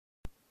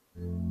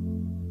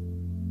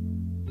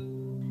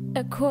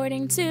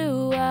According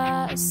to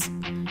us,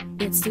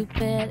 it's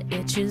stupid,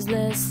 it's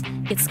useless,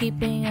 it's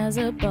keeping us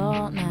up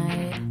all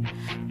night.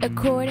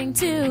 According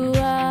to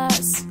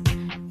us,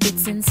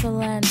 it's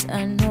insolent,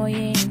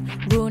 annoying,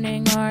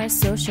 ruining our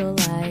social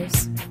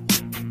lives.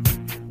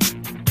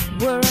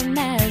 We're a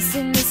mess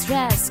in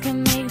distress,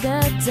 can make the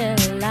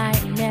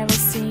daylight, never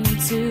seem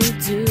to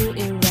do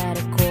it right.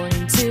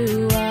 According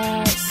to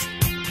us,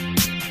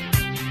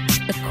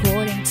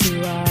 according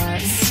to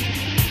us.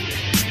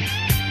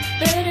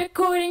 But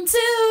according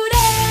to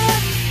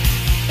them,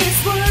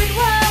 it's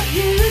worthwhile,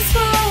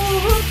 useful,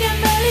 who can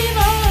believe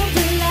all of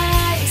the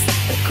lies?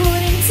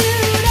 According to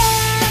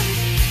them,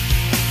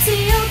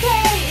 TOK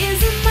is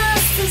a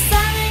must,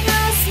 assigning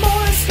us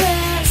more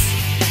stress.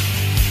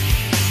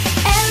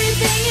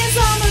 Everything is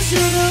almost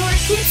sure, the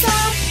work keeps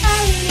on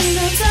piling in.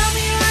 Don't tell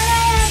me what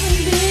I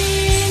haven't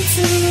been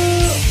to.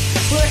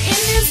 We're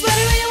in this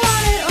whether we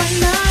want it or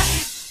not.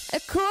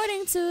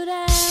 According to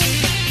them,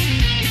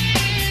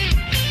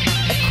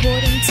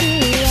 according to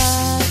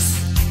us,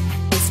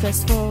 it's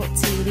stressful,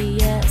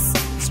 tedious,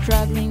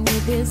 struggling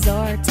with this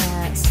our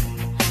task.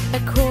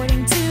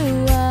 According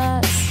to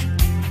us,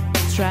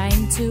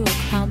 trying to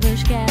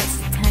accomplish gas,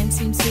 time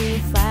seems to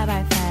fly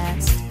by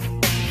fast.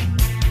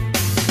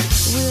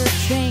 We're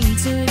trained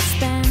to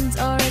expend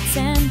our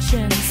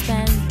attention,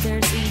 spend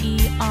there's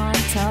EE on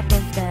top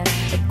of that.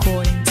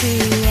 According to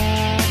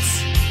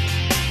us,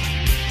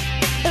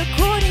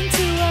 according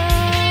to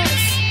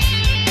us.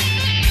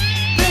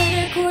 But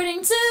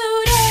according to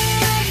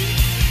them,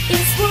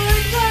 it's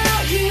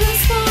worthwhile,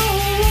 useful,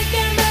 who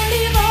can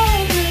believe all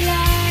the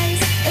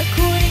lies?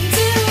 According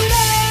to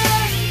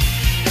them,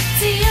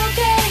 TOK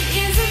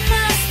is a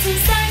must,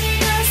 assigning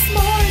us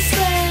more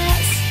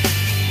stress.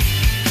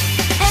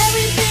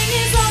 Everything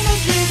is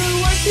almost real, the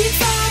work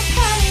keeps on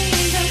piling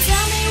in. Don't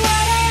tell me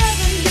what I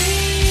haven't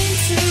been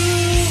to.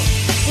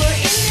 We're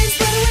in this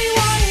whether we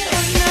want it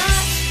or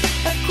not.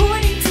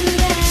 According to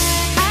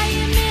them, I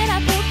admit I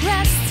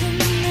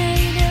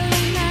procrastinated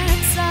and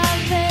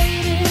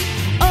aggravated.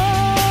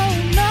 Oh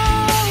no,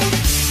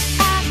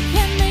 I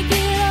can't make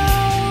it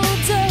all,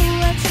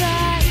 though I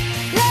try.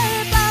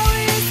 Let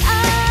powers I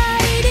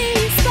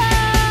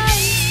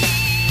despise.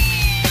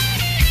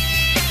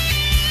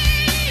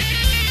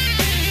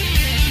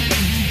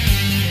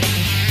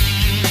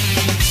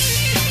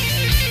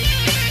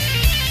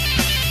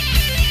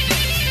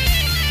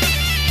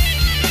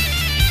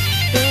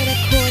 But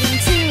according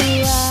to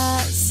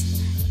us,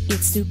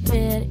 it's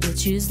stupid,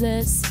 it's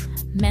useless,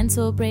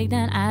 mental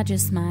breakdown, I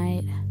just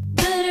might.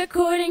 But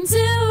according to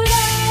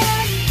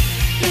them,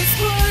 it's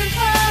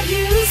worthwhile,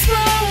 useful,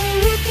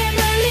 who can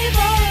believe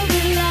all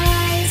the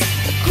lies?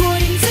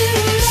 According to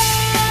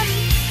them,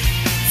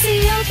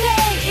 TOK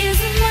is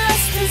a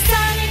must,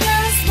 assigning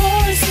us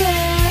more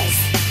stress.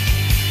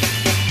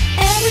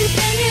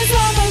 Everything is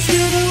almost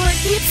real, the work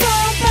keeps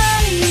on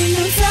piling in.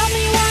 Don't tell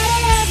me what I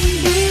haven't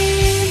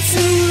been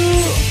to.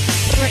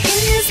 We're in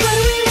this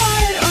whether we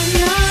want it or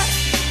not.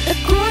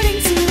 According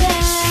to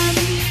them.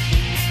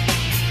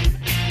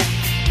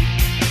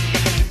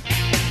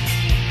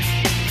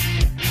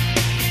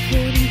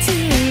 According to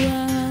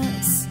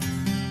us,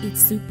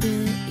 it's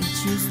stupid, it's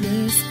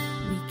useless,